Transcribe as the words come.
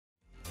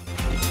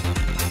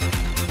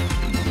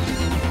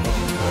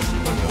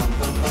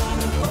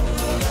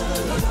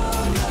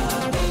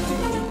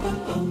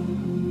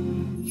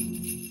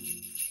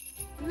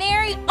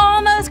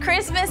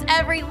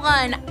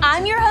everyone.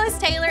 I'm your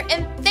host, Taylor,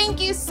 and thank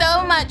you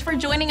so much for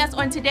joining us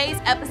on today's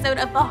episode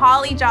of the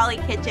Holly Jolly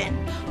Kitchen.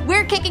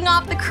 We're kicking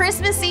off the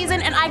Christmas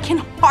season, and I can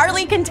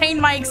hardly contain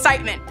my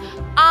excitement.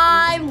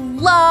 I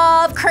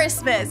love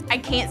Christmas. I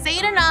can't say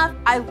it enough.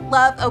 I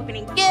love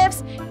opening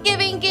gifts,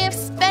 giving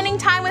gifts, spending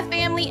time with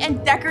family,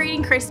 and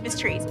decorating Christmas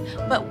trees.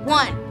 But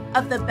one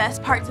of the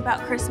best parts about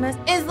Christmas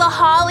is the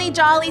holly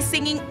jolly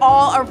singing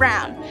all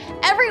around.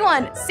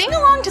 Everyone, sing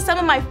along to some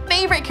of my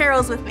favorite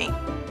carols with me.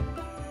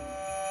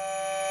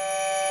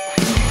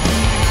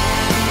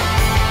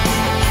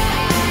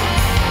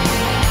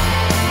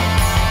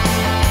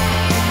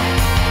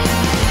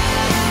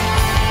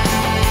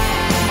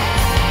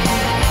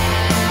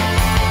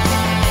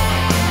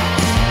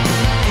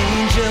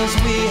 Angels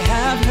we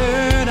have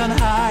heard on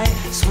high,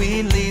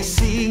 sweetly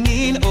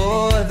singing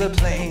o'er the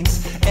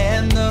plains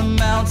and the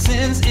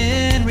mountains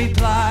in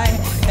reply,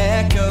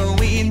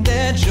 echoing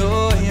their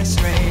joyous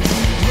strains.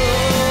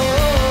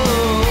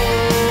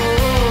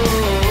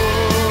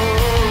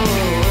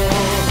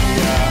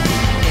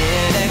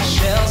 In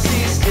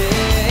excelsis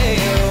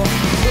Deo,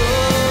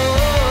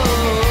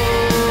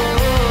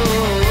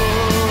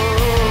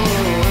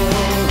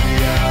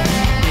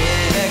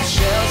 in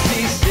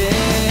excelsis Deo.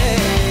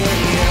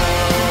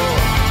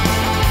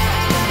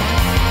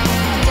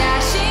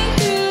 Dashing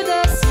through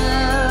the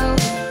snow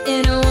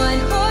in a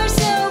one-horse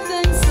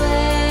open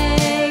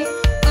sleigh,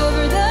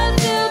 over the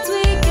fields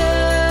we go,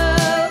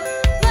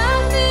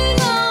 laughing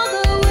all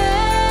the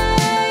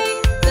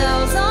way.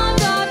 Bells on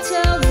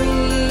bobtail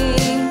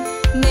ring,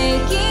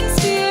 making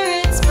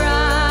spirits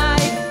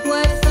bright.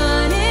 What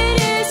fun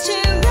it is to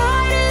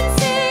ride and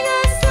sing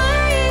a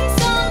sleighing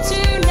song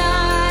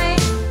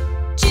tonight.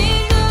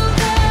 Jingle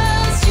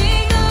bells,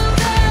 jingle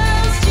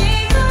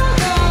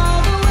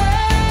all the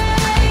way.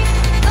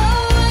 Oh,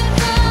 what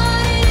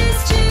fun it is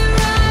to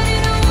ride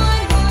in a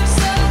one-horse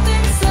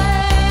open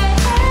sleigh.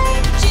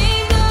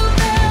 Jingle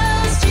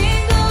bells,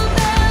 jingle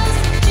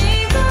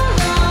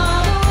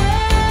all the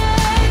way.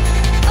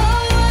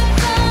 Oh, what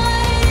fun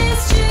it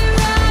is to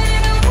ride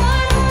in a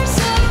one-horse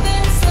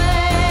open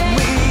sleigh.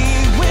 We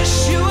wish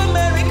you a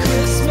Merry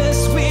Christmas.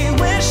 We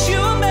wish you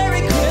a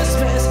Merry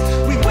Christmas.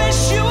 We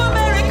wish you a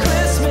Merry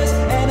Christmas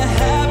and a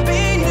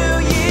Happy New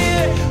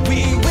Year. We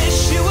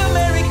wish you a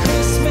Merry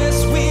Christmas.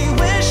 We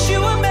wish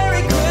you a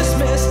Merry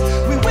Christmas.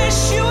 We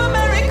wish you a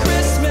Merry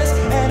Christmas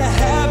and a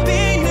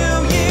Happy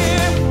New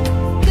Year.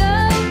 Go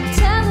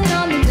tell it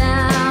on the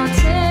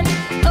mountain,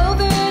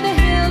 over the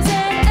hills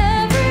and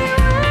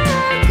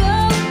everywhere. Go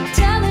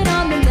tell it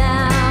on the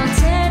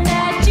mountain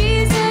that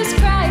Jesus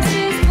Christ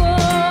is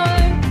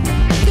born.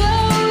 Go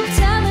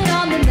tell it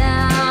on the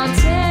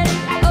mountain,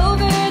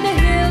 over the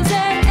hills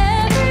and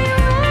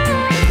everywhere.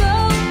 Go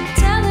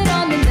tell it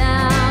on the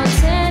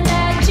mountain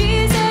that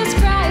Jesus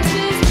Christ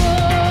is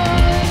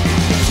born.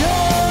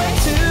 Joy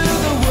to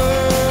the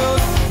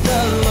world,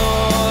 the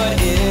Lord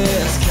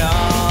is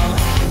come.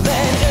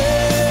 Let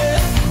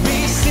earth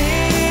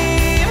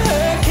receive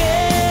her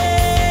King.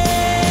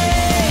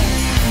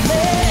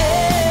 Let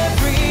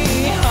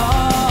every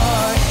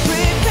heart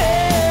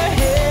prepare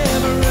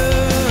him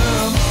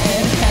room.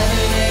 And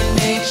heaven and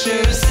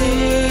nature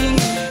sing,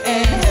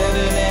 and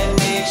heaven and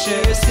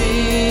nature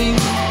sing,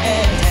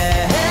 and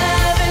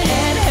heaven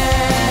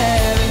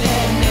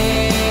and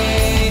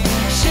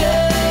nature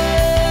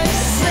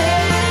sing.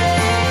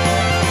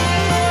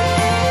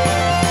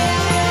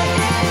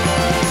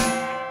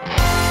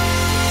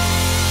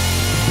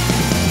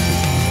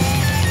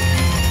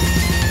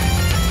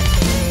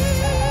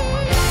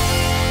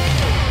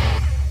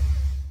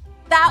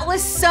 That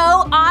was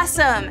so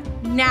awesome.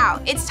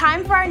 Now, it's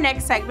time for our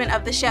next segment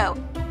of the show,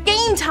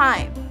 Game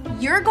Time.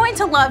 You're going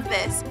to love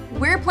this.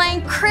 We're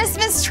playing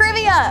Christmas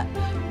trivia.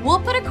 We'll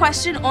put a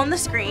question on the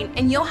screen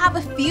and you'll have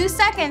a few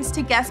seconds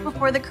to guess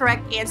before the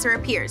correct answer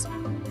appears.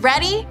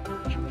 Ready?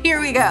 Here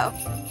we go.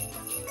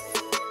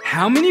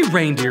 How many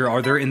reindeer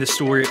are there in the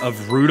story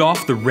of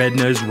Rudolph the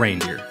Red-Nosed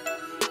Reindeer?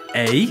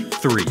 A,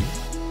 3,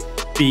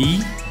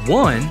 B,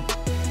 1,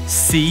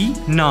 C,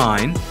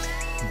 9,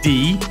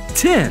 D,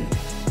 10.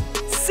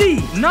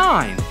 C,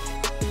 9.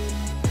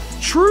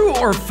 True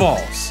or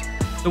false?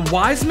 The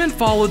wise men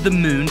followed the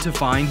moon to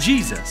find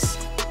Jesus.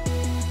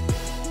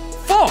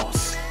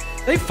 False.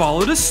 They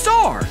followed a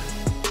star.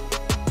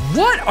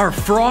 What are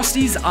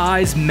Frosty's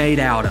eyes made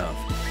out of?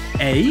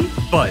 A,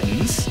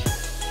 buttons,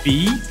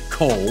 B,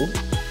 coal,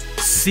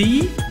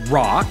 C,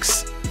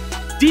 rocks,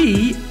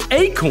 D,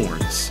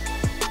 acorns.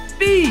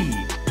 B,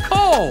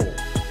 coal.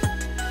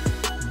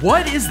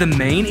 What is the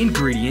main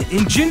ingredient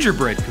in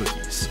gingerbread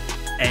cookies?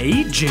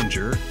 A,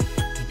 ginger,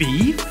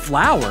 B,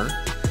 flour,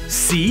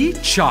 C,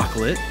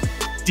 chocolate,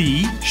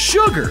 D,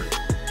 sugar.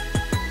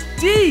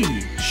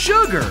 D,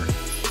 sugar.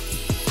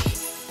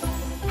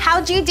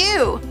 How'd you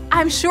do?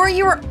 I'm sure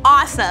you were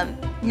awesome.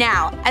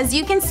 Now, as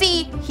you can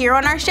see here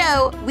on our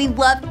show, we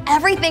love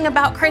everything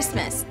about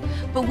Christmas,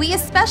 but we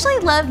especially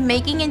love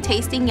making and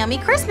tasting yummy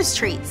Christmas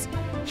treats.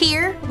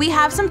 Here, we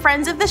have some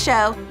friends of the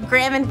show,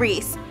 Graham and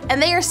Reese,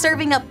 and they are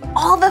serving up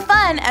all the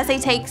fun as they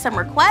take some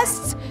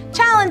requests,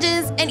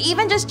 challenges, and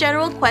even just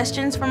general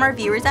questions from our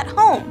viewers at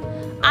home.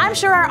 I'm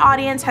sure our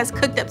audience has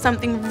cooked up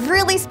something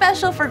really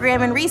special for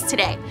Graham and Reese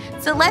today.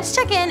 So let's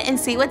check in and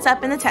see what's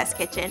up in the test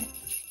kitchen.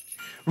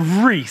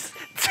 Reese,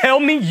 tell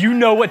me you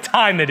know what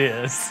time it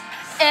is.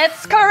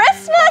 It's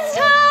Christmas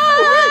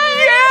time!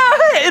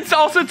 Yeah, it's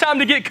also time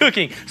to get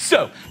cooking.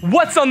 So,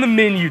 what's on the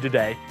menu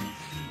today?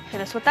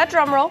 Hit us with that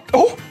drum roll.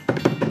 Oh,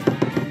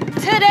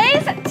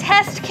 Today's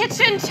test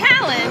kitchen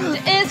challenge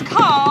is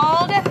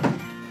called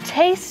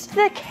Taste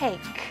the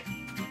Cake.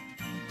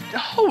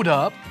 hold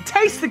up.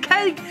 Taste the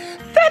cake?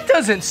 That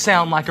doesn't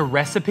sound like a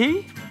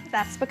recipe.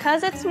 That's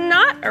because it's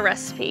not a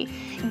recipe.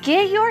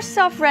 Get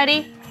yourself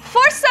ready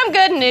for some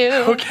good news.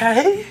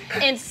 Okay.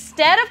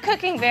 Instead of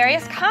cooking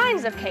various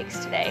kinds of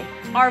cakes today,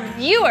 our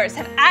viewers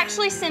have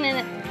actually sent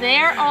in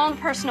their own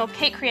personal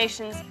cake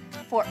creations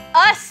for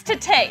us to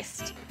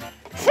taste.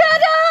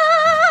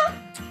 Ta-da!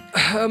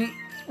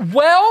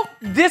 Well,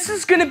 this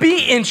is gonna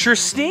be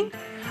interesting.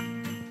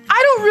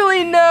 I don't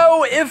really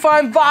know if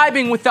I'm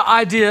vibing with the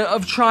idea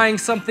of trying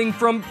something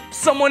from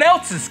someone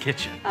else's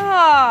kitchen.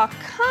 Oh,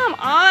 come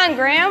on,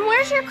 Graham.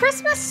 Where's your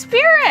Christmas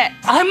spirit?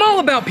 I'm all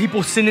about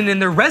people sending in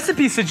their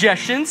recipe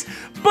suggestions,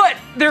 but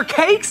their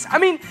cakes? I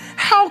mean,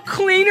 how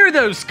clean are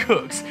those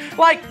cooks?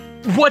 Like,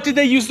 what did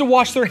they use to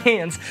wash their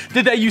hands?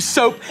 Did they use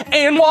soap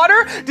and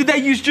water? Did they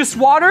use just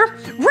water?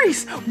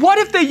 Reese, what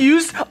if they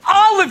used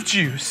olive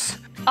juice?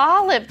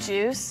 Olive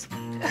juice?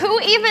 Who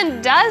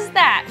even does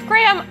that?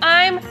 Graham,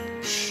 I'm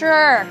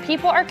sure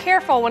people are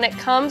careful when it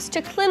comes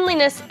to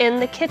cleanliness in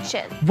the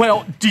kitchen.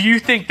 Well, do you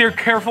think they're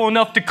careful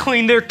enough to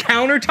clean their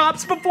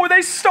countertops before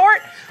they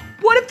start?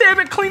 What if they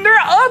haven't cleaned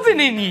their oven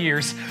in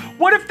years?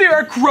 What if there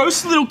are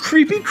gross little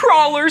creepy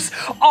crawlers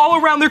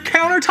all around their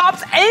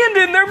countertops and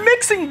in their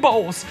mixing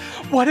bowls?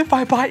 What if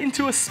I bite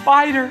into a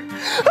spider?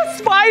 A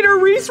spider,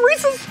 Reese,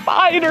 a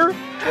spider.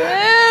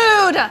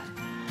 Dude,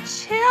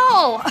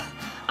 chill.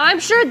 I'm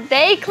sure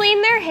they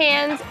clean their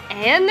hands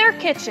and their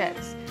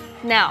kitchens.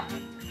 Now,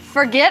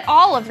 forget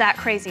all of that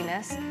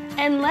craziness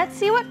and let's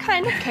see what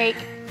kind of cake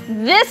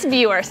this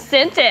viewer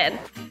sent in.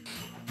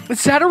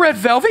 Is that a red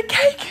velvet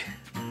cake?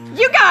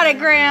 You got it,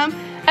 Graham.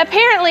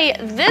 Apparently,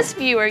 this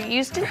viewer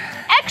used an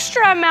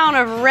extra amount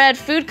of red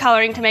food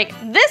coloring to make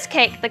this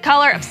cake the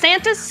color of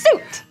Santa's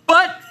suit.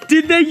 But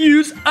did they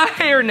use a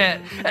hairnet?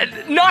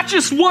 Not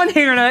just one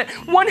hairnet.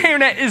 One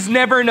hairnet is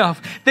never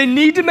enough. They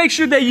need to make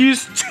sure they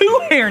use 2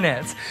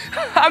 hairnets.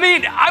 I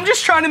mean, I'm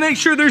just trying to make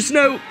sure there's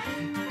no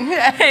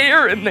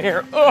hair in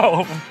there.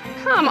 Oh.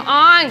 Come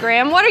on,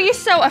 Graham. What are you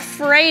so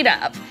afraid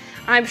of?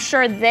 I'm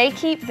sure they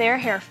keep their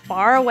hair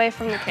far away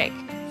from the cake.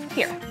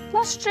 Here,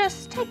 let's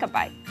just take a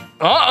bite.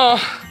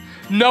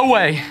 No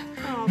way.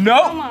 Oh,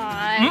 No. Come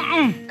on.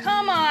 Mm-mm.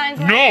 Come on,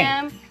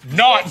 Graham.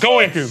 Not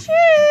going to.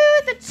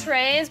 Shoo, the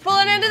train's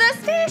pulling into the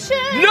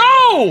station.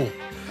 No!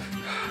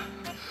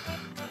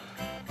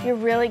 You're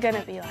really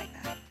gonna be like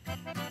that.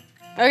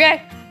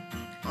 Okay.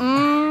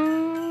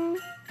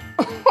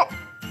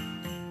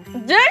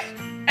 This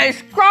is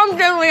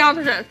scrumptiously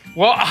opposite.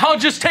 Well, I'll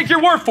just take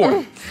your word for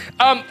it.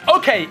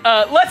 Okay,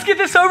 let's get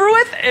this over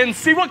with and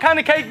see what kind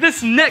of cake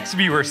this next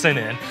viewer sent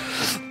in.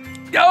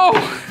 Oh,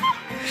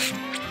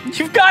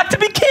 you've got to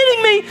be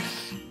kidding me.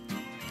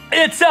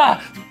 It's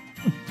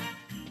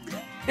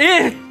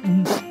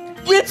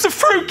a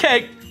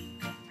fruitcake.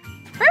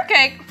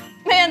 Fruitcake?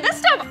 Man, this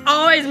stuff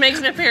always makes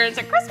an appearance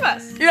at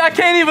Christmas. Yeah, I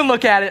can't even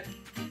look at it.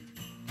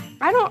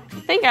 I don't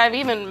think I've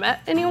even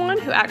met anyone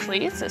who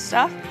actually eats this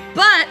stuff.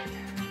 But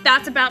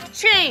that's about to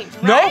change,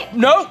 right?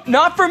 No,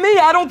 not for me.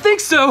 I don't think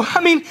so. I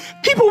mean,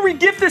 people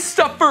regift this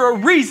stuff for a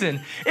reason.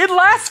 It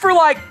lasts for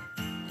like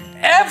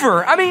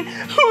ever. I mean,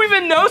 who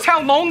even knows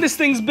how long this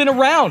thing's been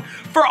around?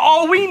 For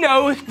all we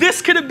know,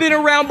 this could have been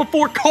around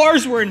before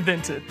cars were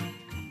invented.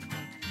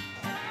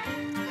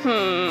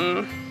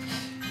 I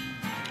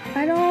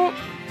don't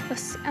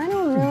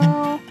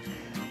know.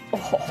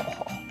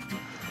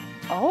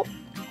 Oh.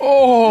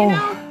 Oh. You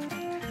know,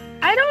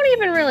 I don't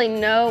even really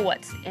know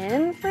what's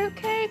in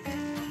fruitcake.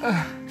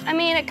 I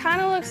mean, it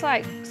kind of looks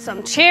like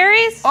some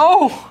cherries,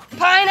 Oh.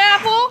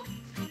 pineapple,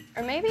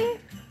 or maybe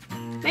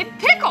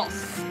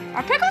pickles.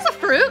 Are pickles a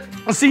fruit?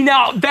 See,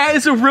 now that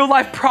is a real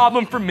life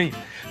problem for me.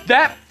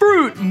 That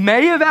fruit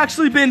may have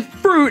actually been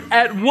fruit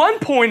at one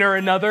point or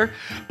another,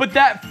 but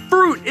that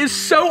fruit is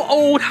so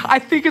old, I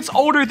think it's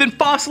older than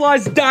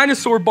fossilized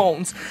dinosaur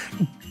bones.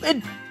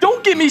 And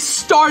don't get me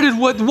started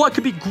with what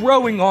could be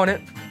growing on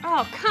it.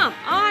 Oh, come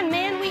on,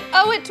 man. We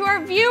owe it to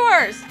our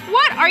viewers.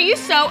 What are you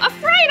so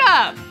afraid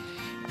of?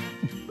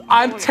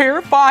 I'm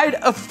terrified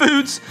of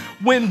foods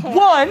when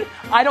 1,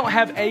 I don't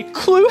have a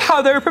clue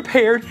how they're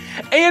prepared,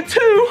 and 2,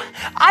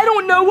 I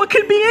don't know what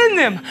could be in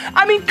them.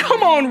 I mean,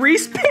 come on,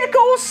 Reese,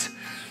 pickles?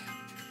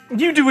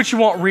 You do what you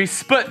want,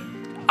 Reese, but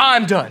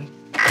I'm done.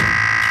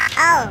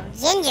 Oh,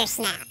 ginger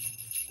snap.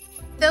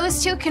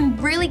 Those two can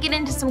really get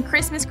into some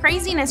Christmas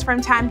craziness from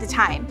time to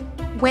time.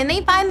 When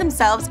they find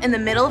themselves in the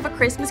middle of a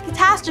Christmas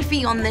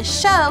catastrophe on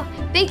this show,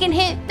 they can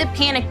hit the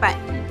panic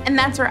button, and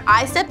that's where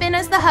I step in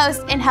as the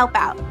host and help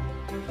out.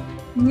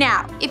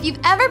 Now, if you've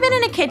ever been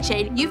in a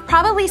kitchen, you've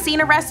probably seen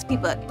a recipe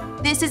book.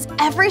 This is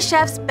every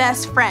chef's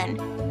best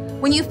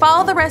friend. When you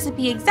follow the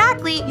recipe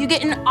exactly, you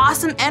get an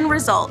awesome end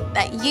result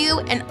that you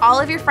and all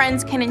of your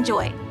friends can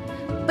enjoy.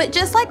 But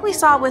just like we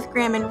saw with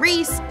Graham and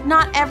Reese,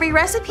 not every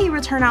recipe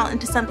will turn out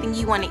into something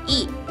you want to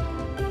eat.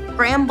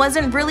 Graham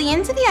wasn't really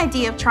into the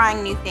idea of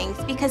trying new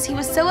things because he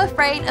was so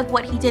afraid of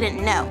what he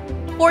didn't know.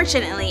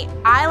 Fortunately,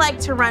 I like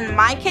to run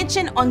my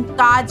kitchen on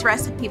God's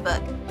recipe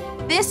book.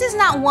 This is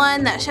not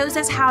one that shows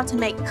us how to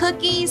make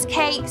cookies,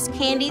 cakes,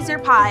 candies, or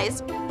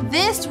pies.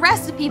 This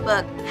recipe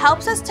book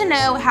helps us to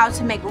know how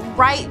to make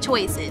right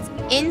choices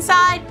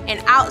inside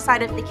and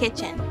outside of the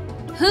kitchen.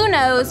 Who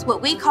knows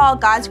what we call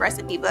God's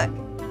recipe book?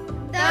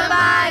 The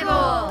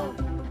Bible!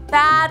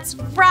 That's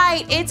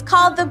right, it's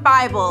called the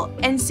Bible.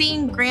 And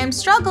seeing Graham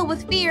struggle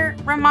with fear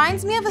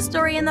reminds me of a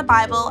story in the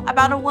Bible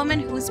about a woman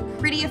who was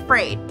pretty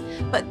afraid.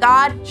 But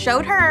God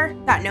showed her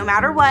that no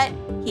matter what,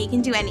 He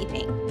can do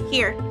anything.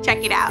 Here,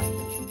 check it out.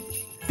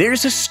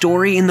 There's a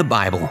story in the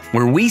Bible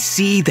where we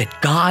see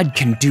that God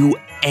can do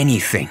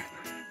anything.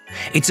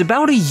 It's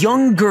about a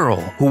young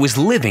girl who was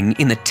living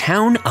in the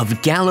town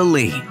of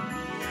Galilee.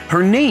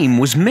 Her name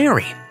was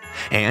Mary,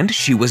 and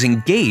she was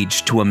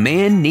engaged to a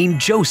man named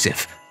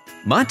Joseph,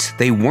 but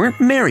they weren't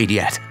married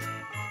yet.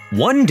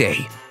 One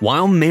day,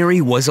 while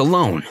Mary was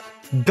alone,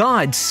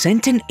 God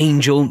sent an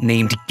angel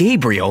named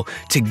Gabriel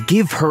to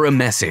give her a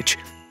message.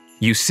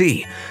 You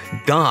see,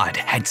 God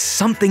had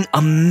something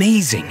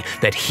amazing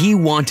that He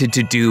wanted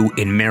to do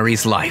in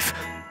Mary's life.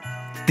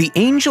 The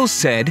angel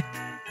said,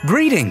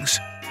 "Greetings,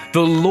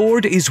 the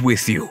Lord is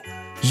with you.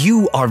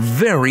 You are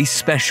very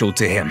special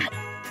to Him."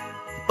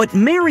 But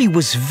Mary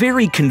was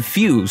very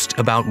confused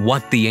about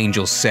what the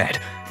angel said.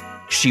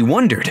 She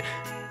wondered,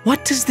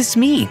 "What does this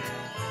mean?"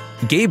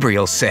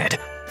 Gabriel said,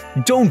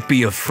 "Don't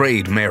be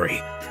afraid,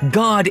 Mary.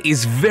 God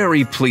is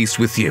very pleased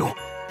with you."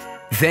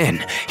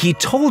 Then he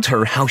told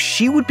her how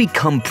she would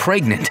become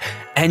pregnant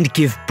and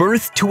give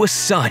birth to a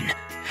son,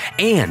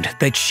 and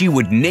that she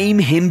would name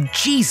him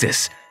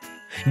Jesus.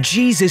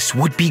 Jesus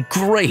would be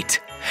great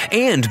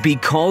and be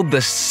called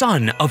the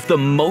Son of the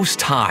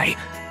Most High.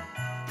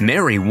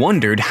 Mary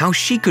wondered how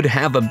she could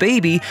have a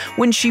baby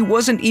when she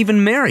wasn't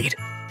even married,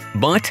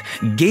 but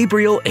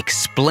Gabriel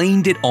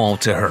explained it all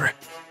to her.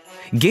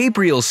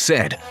 Gabriel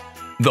said,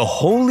 "The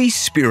Holy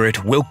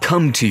Spirit will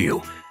come to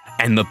you,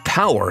 and the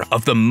power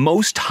of the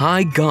Most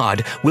High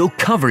God will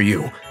cover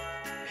you."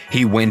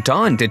 He went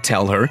on to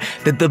tell her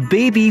that the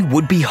baby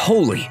would be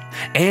holy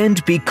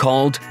and be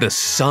called the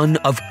Son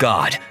of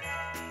God.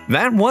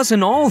 That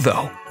wasn't all,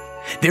 though.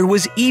 There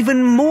was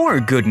even more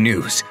good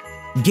news.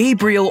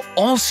 Gabriel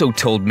also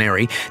told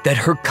Mary that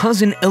her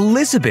cousin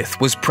Elizabeth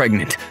was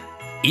pregnant.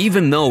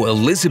 Even though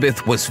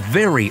Elizabeth was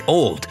very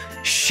old,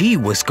 she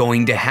was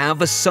going to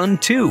have a son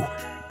too,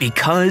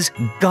 because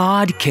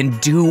God can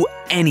do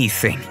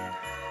anything.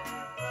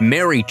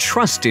 Mary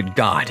trusted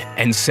God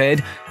and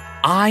said,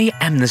 "I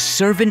am the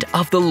servant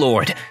of the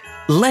Lord.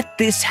 Let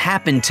this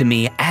happen to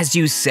me as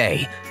you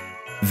say."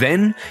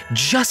 Then,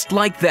 just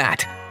like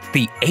that,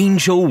 the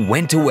angel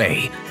went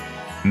away.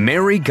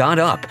 Mary got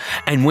up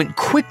and went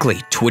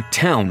quickly to a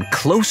town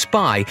close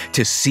by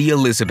to see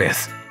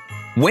Elizabeth.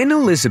 When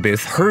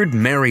Elizabeth heard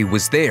Mary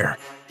was there,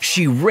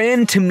 she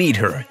ran to meet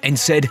her and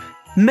said,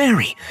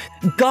 "Mary,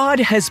 God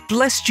has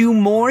blessed you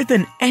more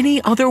than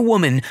any other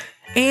woman,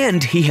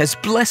 and He has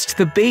blessed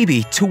the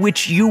baby to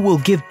which you will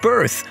give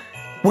birth.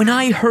 When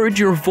I heard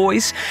your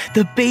voice,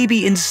 the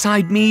baby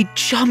inside me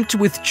jumped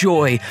with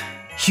joy.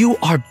 You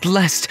are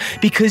blessed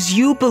because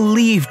you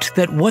believed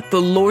that what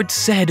the Lord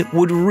said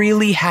would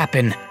really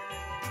happen."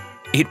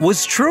 It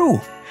was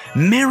true.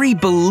 Mary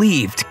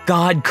believed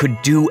God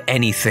could do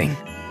anything.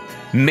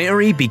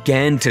 Mary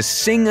began to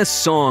sing a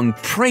song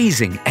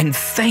praising and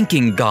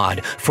thanking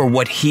God for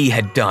what He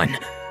had done.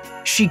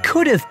 She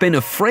could have been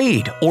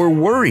afraid or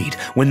worried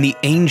when the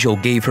angel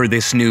gave her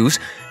this news,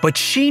 but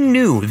she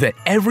knew that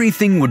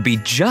everything would be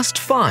just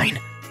fine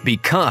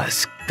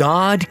because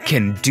God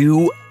can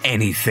do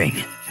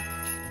anything.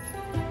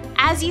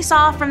 As you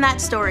saw from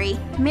that story,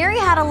 Mary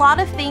had a lot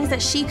of things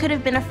that she could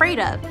have been afraid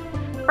of.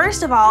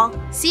 First of all,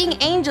 seeing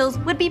angels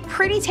would be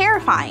pretty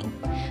terrifying.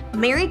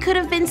 Mary could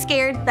have been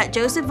scared that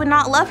Joseph would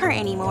not love her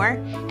anymore,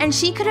 and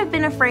she could have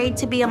been afraid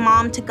to be a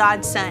mom to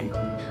God's son.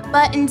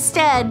 But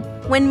instead,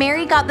 when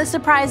Mary got the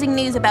surprising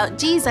news about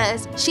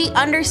Jesus, she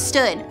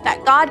understood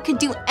that God could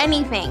do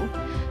anything.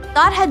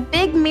 God had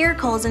big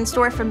miracles in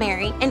store for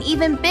Mary, and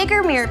even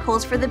bigger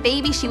miracles for the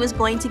baby she was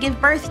going to give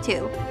birth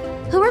to.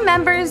 Who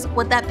remembers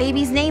what that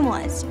baby's name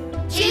was?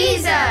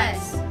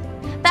 Jesus!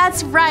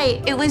 That's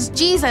right, it was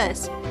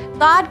Jesus.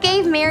 God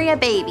gave Mary a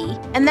baby,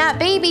 and that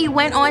baby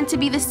went on to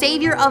be the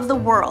Savior of the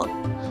world.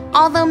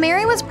 Although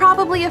Mary was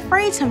probably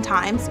afraid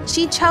sometimes,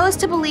 she chose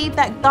to believe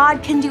that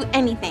God can do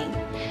anything.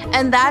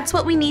 And that's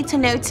what we need to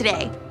know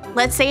today.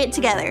 Let's say it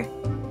together.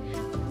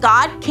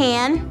 God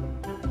can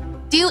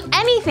do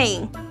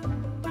anything.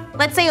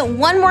 Let's say it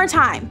one more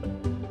time.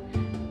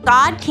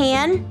 God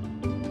can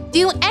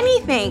do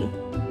anything.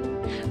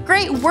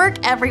 Great work,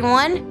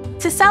 everyone.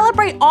 To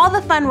celebrate all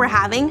the fun we're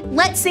having,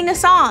 let's sing a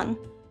song.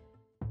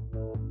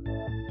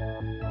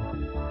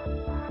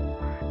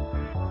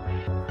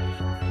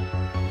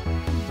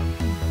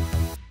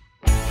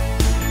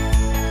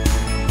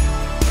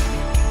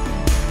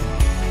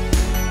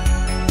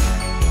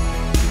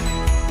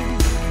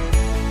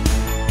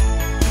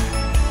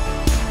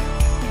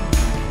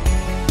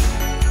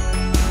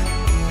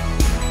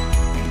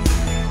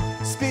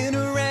 Spin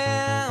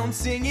around,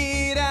 sing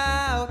it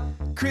out.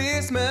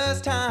 Christmas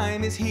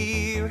time is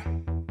here.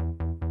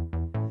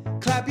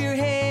 Clap your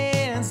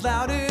hands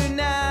louder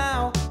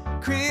now.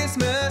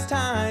 Christmas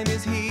time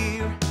is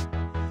here.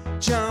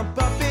 Jump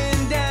up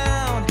and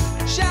down,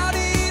 shout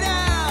it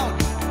out.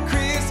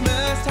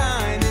 Christmas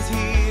time is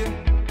here.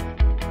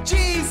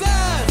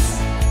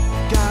 Jesus,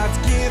 God's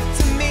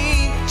gift to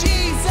me.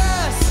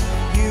 Jesus,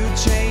 you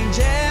change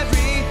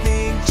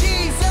everything.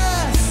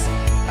 Jesus,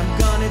 I'm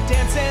gonna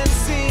dance and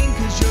sing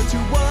 'cause you're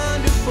too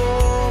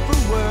wonderful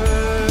for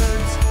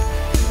words.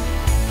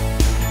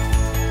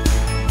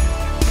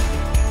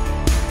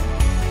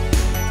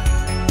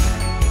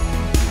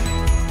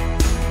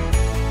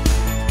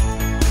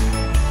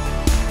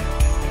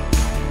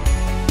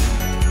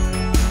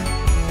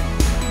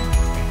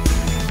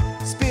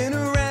 Spin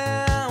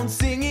around,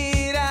 sing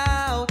it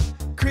out.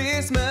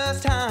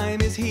 Christmas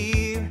time is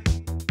here.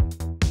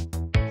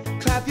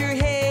 Clap your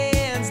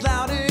hands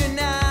louder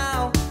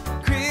now.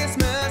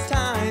 Christmas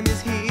time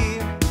is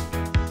here.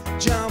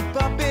 Jump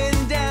up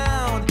and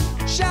down,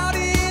 shout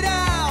it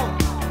out.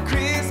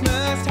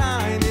 Christmas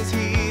time is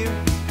here.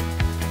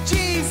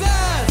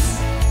 Jesus,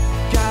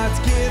 God's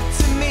gift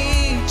to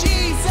me.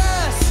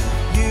 Jesus,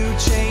 you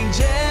change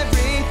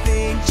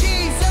everything.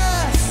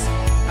 Jesus,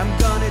 I'm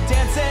gonna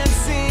dance and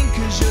sing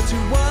 'cause you're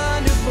too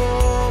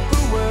wonderful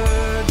for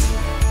words.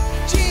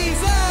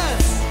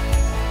 Jesus,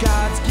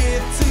 God's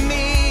gift to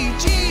me.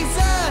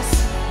 Jesus,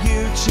 you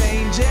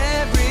change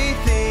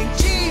everything.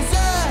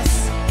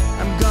 Jesus,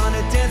 I'm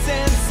gonna dance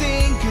and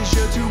sing 'cause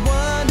you're too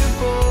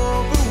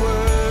wonderful for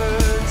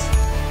words.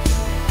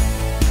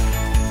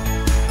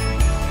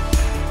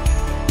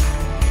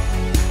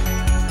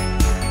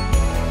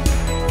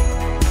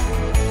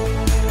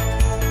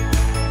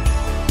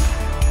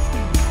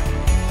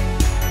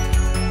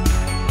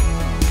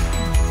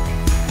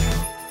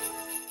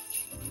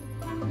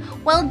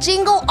 Well,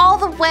 jingle all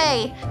the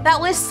way.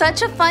 That was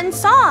such a fun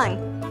song.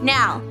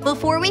 Now,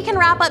 before we can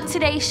wrap up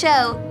today's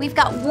show, we've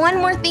got one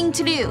more thing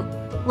to do.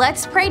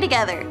 Let's pray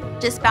together.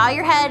 Just bow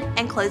your head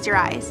and close your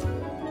eyes.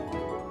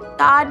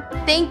 God,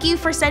 thank you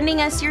for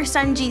sending us your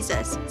son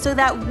Jesus so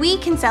that we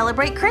can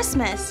celebrate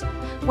Christmas.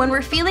 When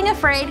we're feeling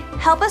afraid,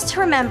 help us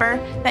to remember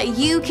that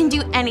you can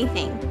do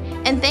anything.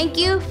 And thank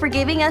you for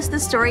giving us the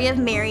story of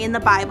Mary in the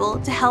Bible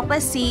to help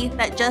us see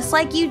that just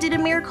like you did a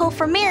miracle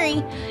for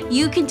Mary,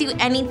 you can do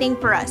anything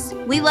for us.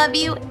 We love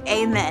you.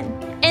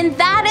 Amen. And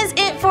that is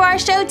it for our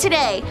show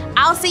today.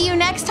 I'll see you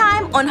next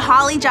time on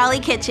Holly Jolly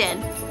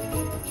Kitchen.